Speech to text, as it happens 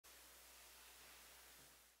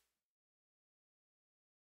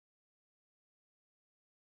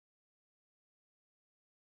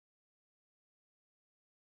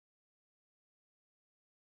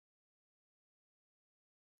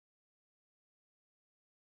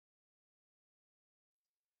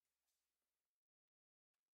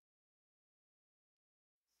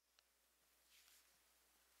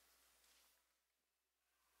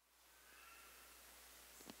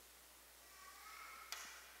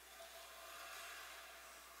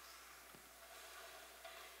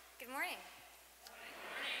morning.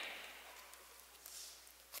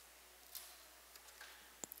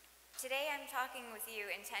 Today I'm talking with you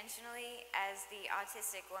intentionally as the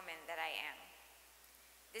autistic woman that I am.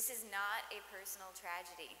 This is not a personal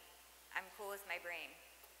tragedy. I'm cool with my brain.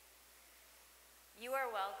 You are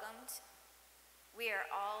welcomed. We are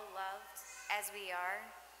all loved as we are.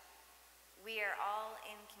 We are all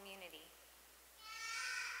in community.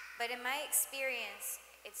 But in my experience,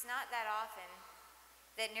 it's not that often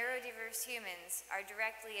that neurodiverse humans are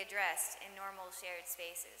directly addressed in normal shared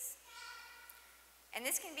spaces. And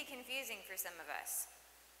this can be confusing for some of us.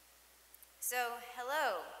 So,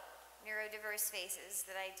 hello, neurodiverse faces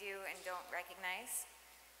that I do and don't recognize.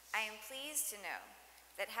 I am pleased to know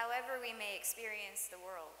that however we may experience the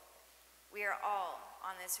world, we are all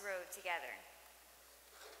on this road together.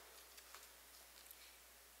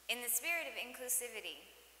 In the spirit of inclusivity,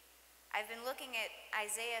 I've been looking at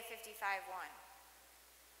Isaiah 55:1.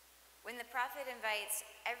 When the prophet invites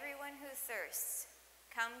everyone who thirsts,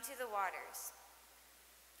 come to the waters,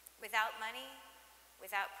 without money,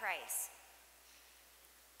 without price.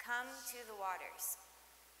 Come to the waters.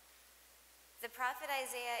 The prophet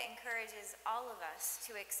Isaiah encourages all of us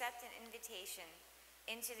to accept an invitation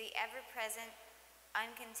into the ever-present,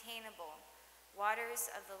 uncontainable waters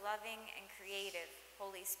of the loving and creative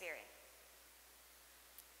Holy Spirit.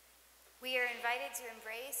 We are invited to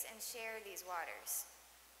embrace and share these waters.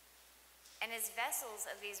 And as vessels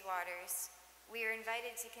of these waters, we are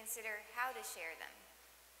invited to consider how to share them.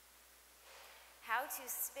 How to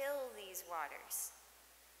spill these waters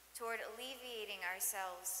toward alleviating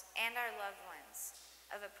ourselves and our loved ones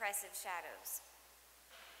of oppressive shadows.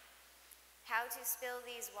 How to spill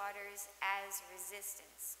these waters as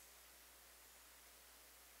resistance.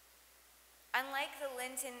 Unlike the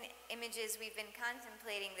Lenten images we've been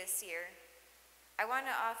contemplating this year, I want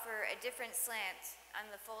to offer a different slant on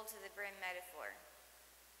the full to the brim metaphor.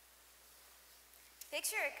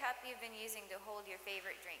 Picture a cup you've been using to hold your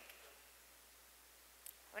favorite drink.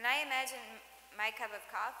 When I imagine my cup of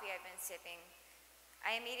coffee I've been sipping,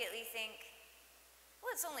 I immediately think,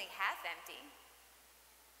 well, it's only half empty.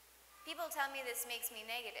 People tell me this makes me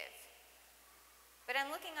negative, but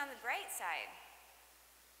I'm looking on the bright side.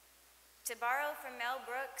 To borrow from Mel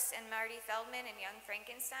Brooks and Marty Feldman in Young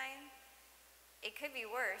Frankenstein, it could be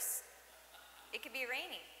worse. It could be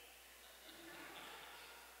rainy.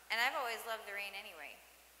 And I've always loved the rain anyway.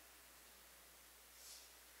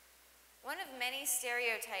 One of many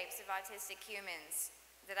stereotypes of autistic humans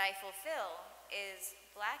that I fulfill is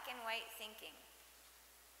black and white thinking.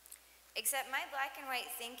 Except my black and white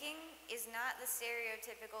thinking is not the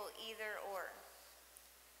stereotypical either or.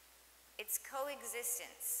 It's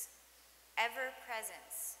coexistence,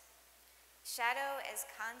 ever-presence, shadow as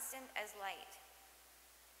constant as light.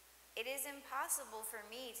 It is impossible for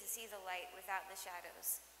me to see the light without the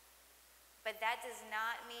shadows, but that does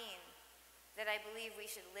not mean that I believe we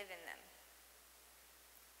should live in them.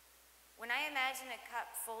 When I imagine a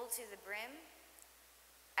cup full to the brim,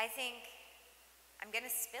 I think, I'm gonna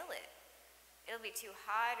spill it. It'll be too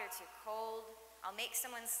hot or too cold. I'll make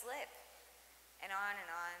someone slip, and on,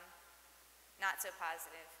 not so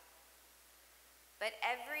positive. But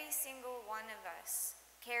every single one of us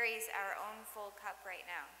carries our own full cup right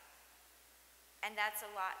now, and that's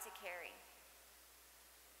a lot to carry.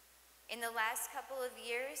 In the last couple of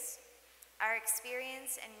years, our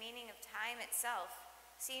experience and meaning of time itself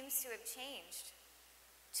seems to have changed.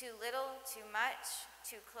 Too little, too much,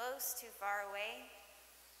 too close, too far away.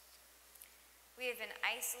 We have been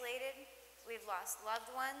isolated, we've lost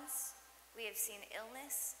loved ones, we have seen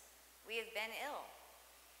illness, we have been ill.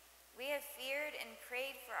 We have feared and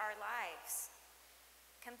prayed for our lives.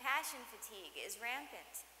 Compassion fatigue is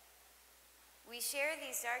rampant. We share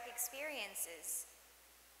these dark experiences,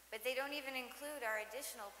 but they don't even include our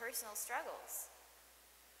additional personal struggles.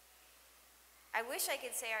 I wish I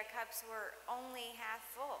could say our cups were only half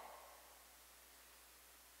full.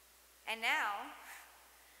 And now,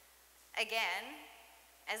 again,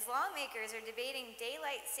 as lawmakers are debating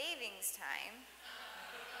daylight savings time,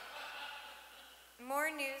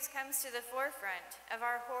 more news comes to the forefront of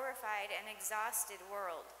our horrified and exhausted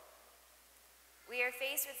world. We are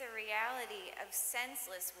faced with the reality of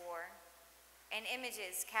senseless war and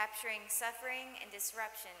images capturing suffering and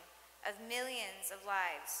disruption of millions of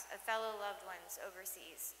lives of fellow loved ones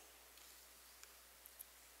overseas.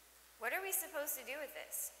 What are we supposed to do with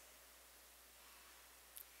this?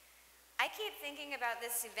 I keep thinking about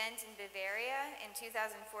this event in Bavaria in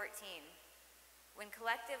 2014, when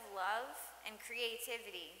collective love and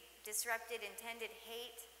creativity disrupted intended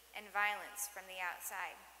hate and violence from the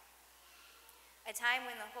outside. a time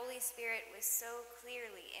when the Holy Spirit was so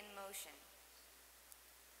clearly in motion.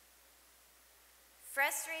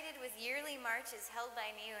 Frustrated with yearly marches held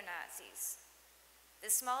by neo-Nazis, the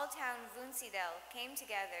small town Wunsiedel came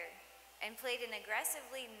together and played an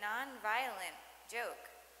aggressively non-violent joke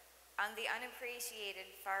on the unappreciated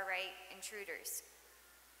far-right intruders.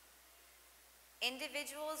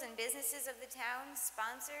 Individuals and businesses of the town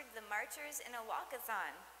sponsored the marchers in a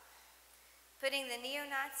walkathon, putting the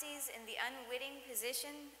neo-Nazis in the unwitting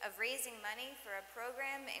position of raising money for a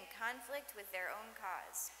program in conflict with their own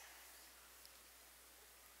cause.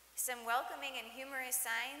 Some welcoming and humorous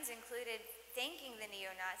signs included thanking the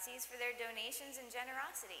neo-Nazis for their donations and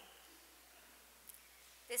generosity.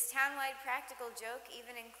 This townwide practical joke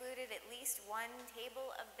even included at least one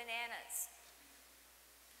table of bananas.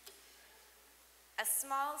 A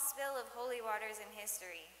small spill of holy waters in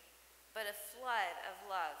history, but a flood of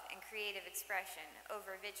love and creative expression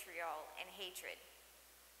over vitriol and hatred.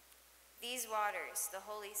 These waters, the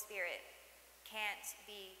Holy Spirit, can't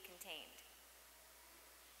be contained.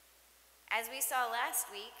 As we saw last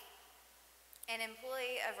week, an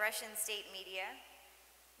employee of Russian state media,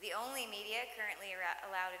 the only media currently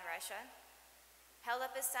allowed in Russia, held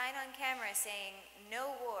up a sign on camera saying,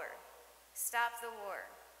 "No war, stop the war,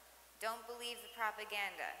 don't believe the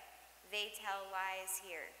propaganda, they tell lies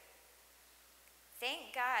here."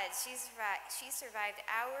 Thank God she survived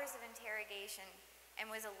hours of interrogation and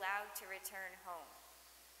was allowed to return home.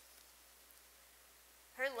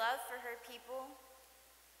 Her love for her people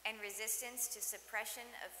and resistance to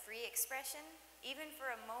suppression of free expression, even for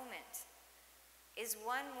a moment, is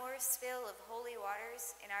one more spill of holy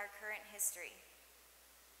waters in our current history.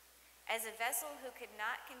 As a vessel who could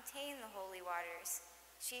not contain the holy waters,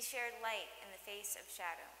 she shared light in the face of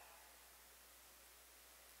shadow.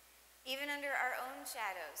 Even under our own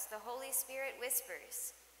shadows, the Holy Spirit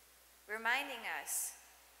whispers, reminding us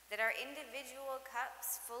that our individual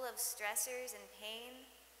cups full of stressors and pain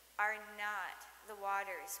are not the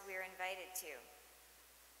waters we're invited to.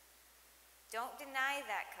 Don't deny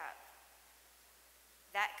that cup.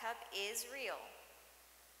 That cup is real.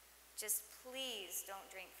 Just please don't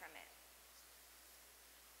drink from it.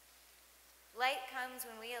 Light comes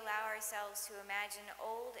when we allow ourselves to imagine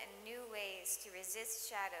old and new ways to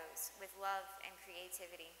resist shadows with love and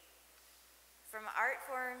creativity. From art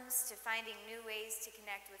forms to finding new ways to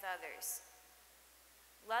connect with others.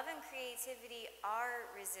 Love and creativity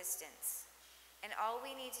are resistance, and all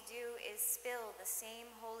we need to do is spill the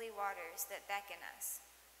same holy waters that beckon us.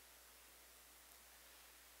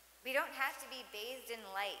 We don't have to be bathed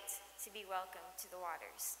in light to be welcomed to the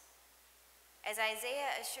waters. As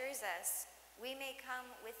Isaiah assures us, we may come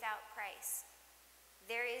without price.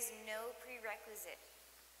 There is no prerequisite.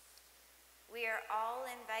 We are all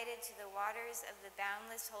invited to the waters of the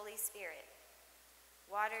boundless Holy Spirit,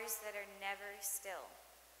 waters that are never still.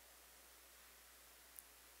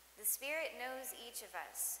 The Spirit knows each of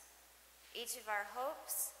us, each of our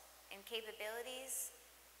hopes and capabilities,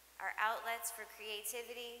 our outlets for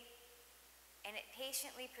creativity, and it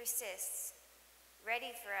patiently persists,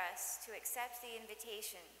 ready for us to accept the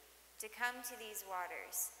invitation to come to these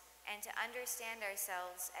waters and to understand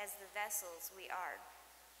ourselves as the vessels we are.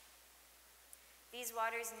 These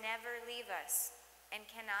waters never leave us and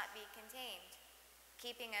cannot be contained,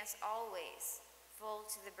 keeping us always full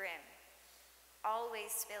to the brim,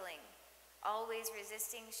 always spilling, always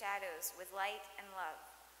resisting shadows with light and love.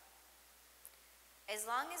 As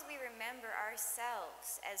long as we remember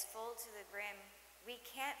ourselves as full to the brim, we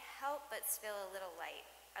can't help but spill a little light,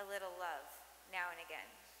 a little love, now and again.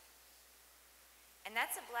 And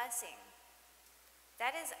that's a blessing.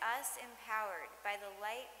 That is us empowered by the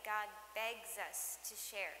light God begs us to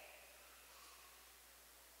share.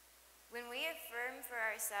 When we affirm for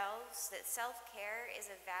ourselves that self-care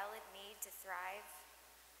is a valid need to thrive,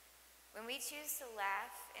 when we choose to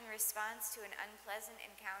laugh in response to an unpleasant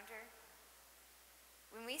encounter,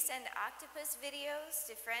 when we send octopus videos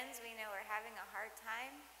to friends we know are having a hard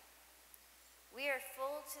time, we are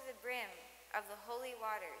full to the brim of the holy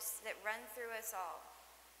waters that run through us all,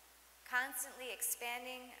 constantly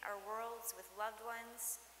expanding our worlds with loved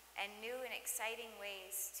ones and new and exciting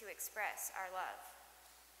ways to express our love.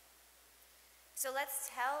 So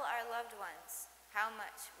let's tell our loved ones how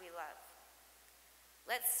much we love.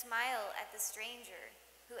 Let's smile at the stranger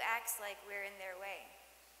who acts like we're in their way.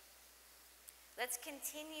 Let's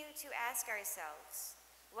continue to ask ourselves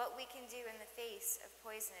what we can do in the face of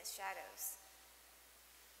poisonous shadows.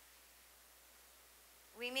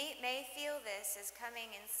 We may feel this as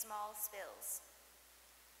coming in small spills,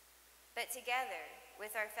 but together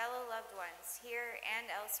with our fellow loved ones here and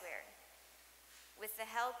elsewhere, with the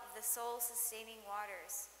help of the soul-sustaining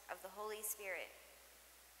waters of the Holy Spirit,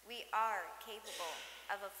 we are capable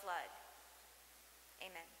of a flood.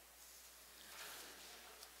 Amen.